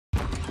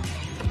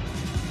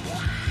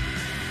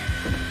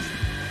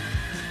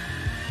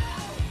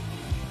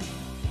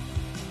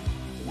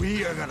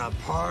We are gonna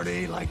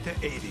party like the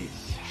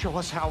 80s. Show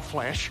us how,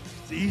 Flash.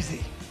 It's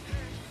easy.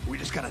 We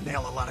just gotta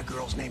nail a lot of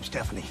girls named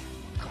Stephanie.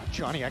 God,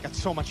 Johnny, I got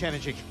so much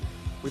energy.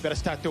 We better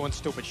start doing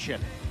stupid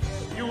shit.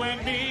 You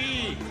and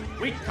me,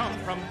 we come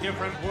from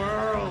different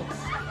worlds.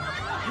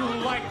 You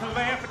like to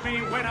laugh at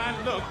me when I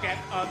look at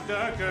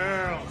other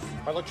girls.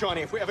 All right, look, Johnny,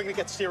 if we're ever gonna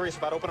get serious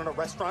about opening a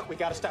restaurant, we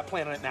gotta start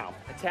planning it now.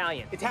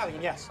 Italian.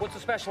 Italian, yes. What's the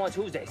special on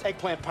Tuesdays?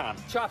 Eggplant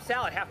pound. Chopped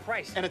salad, half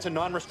price. And it's a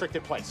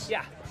non-restricted place.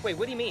 Yeah. Wait,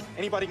 what do you mean?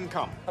 Anybody can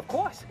come. Of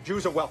course.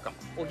 Jews are welcome.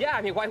 Well, yeah,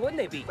 I mean, why wouldn't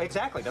they be?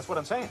 Exactly, that's what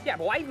I'm saying. Yeah,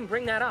 but why even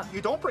bring that up?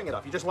 You don't bring it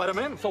up, you just let them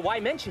in. So why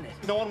mention it?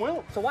 No one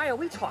will. So why are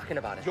we talking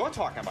about it? You're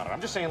talking about it.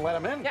 I'm just saying let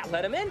them in. Yeah,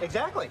 let them in.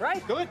 Exactly.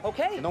 Right? Good.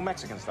 Okay. And no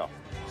Mexican stuff.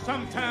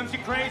 Sometimes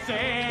you're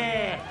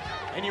crazy.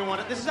 And you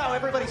want it? This is how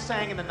everybody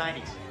sang in the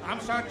 90s. I'm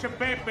such a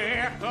baby,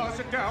 cause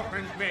the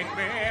dolphins make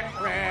me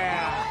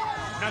cry.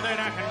 Nothing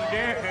I can do.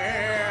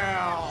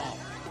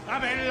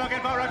 I've been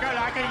looking for a girl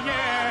like a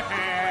yeah.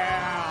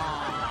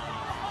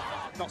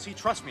 No, see,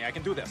 trust me, I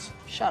can do this.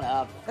 Shut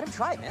up. Let him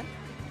try it, man.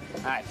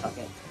 All right, fuck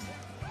it.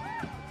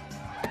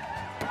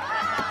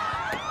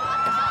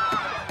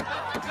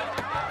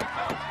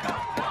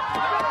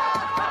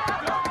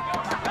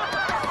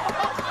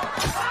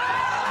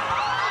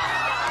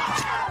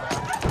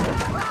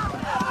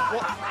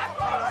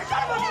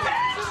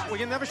 Well,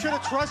 you never should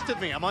have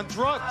trusted me. I'm on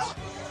drugs.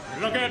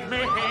 Look at me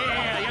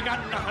here, you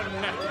got nothing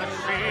left to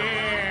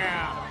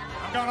fear.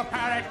 I'm gonna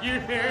pirate you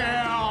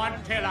here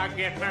until I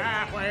get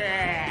my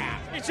way.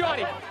 Hey,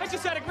 Johnny, I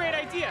just had a great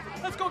idea.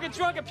 Let's go get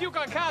drunk and puke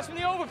on cars from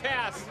the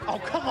overpass. Oh,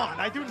 come on.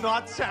 I do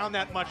not sound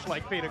that much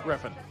like Peter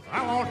Griffin.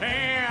 I won't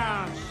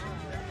dance.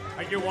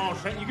 You won't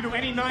sing. You can do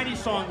any 90s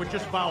song with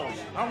just vowels.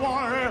 I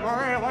want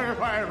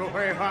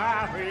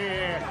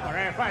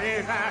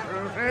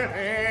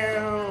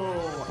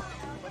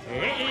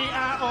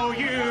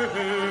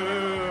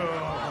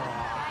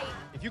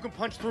If you can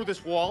punch through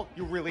this wall,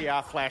 you really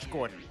are Flash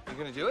Gordon. You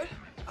gonna do it?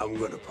 I'm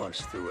gonna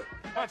punch through it.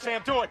 Come on,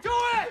 Sam, do it. Do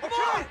it! Come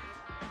on!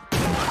 Oh,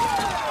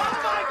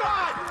 my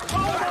God!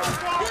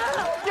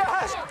 Oh,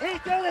 yes! He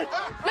did it!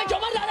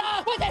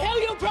 What the hell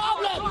your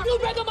problem? You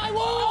breaking my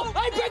wall!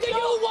 I'm breaking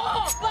your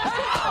wall! Oh my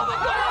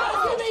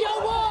God! Give me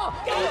your wall!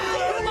 Give me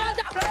your wall!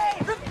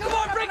 Come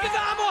on, break his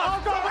arm off!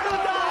 Oh, God, we're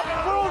gonna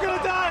die! We're all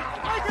gonna die!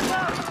 Break his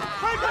arm!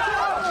 Break his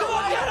arm! Come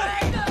on, get it!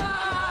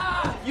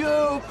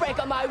 You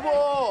breaking my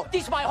wall!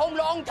 This is my home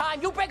long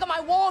time! You breaking my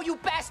wall, you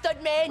bastard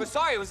man! We're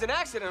sorry, it was an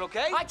accident,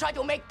 okay? I tried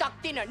to make duck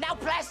dinner, now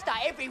plaster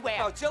everywhere!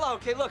 Oh, chill out,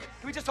 okay? Look,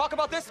 can we just talk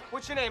about this?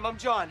 What's your name? I'm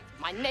John.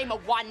 My name is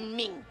Wan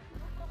Ming.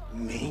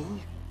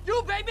 Ming?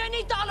 You pay me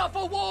any dollar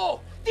for war!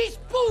 This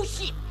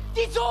bullshit!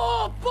 This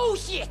all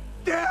bullshit!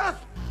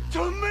 Death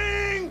to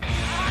Ming!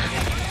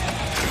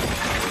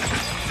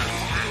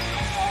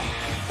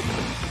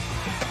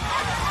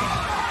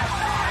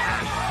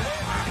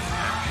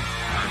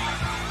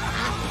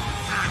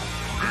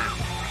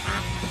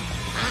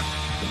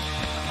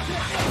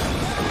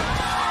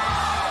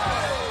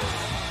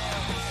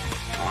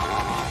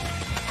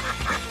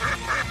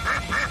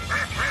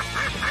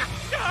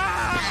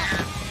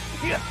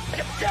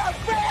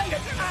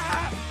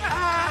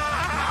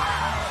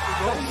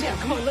 Oh, Sam,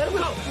 come on, let him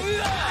go!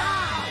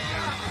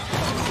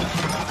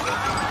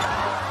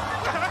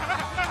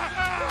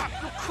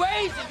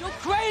 You're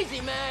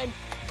crazy, man!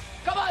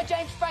 Come on,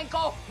 James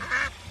Franco!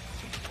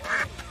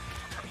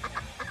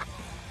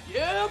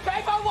 You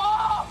paper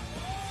wall!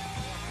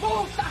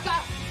 Move,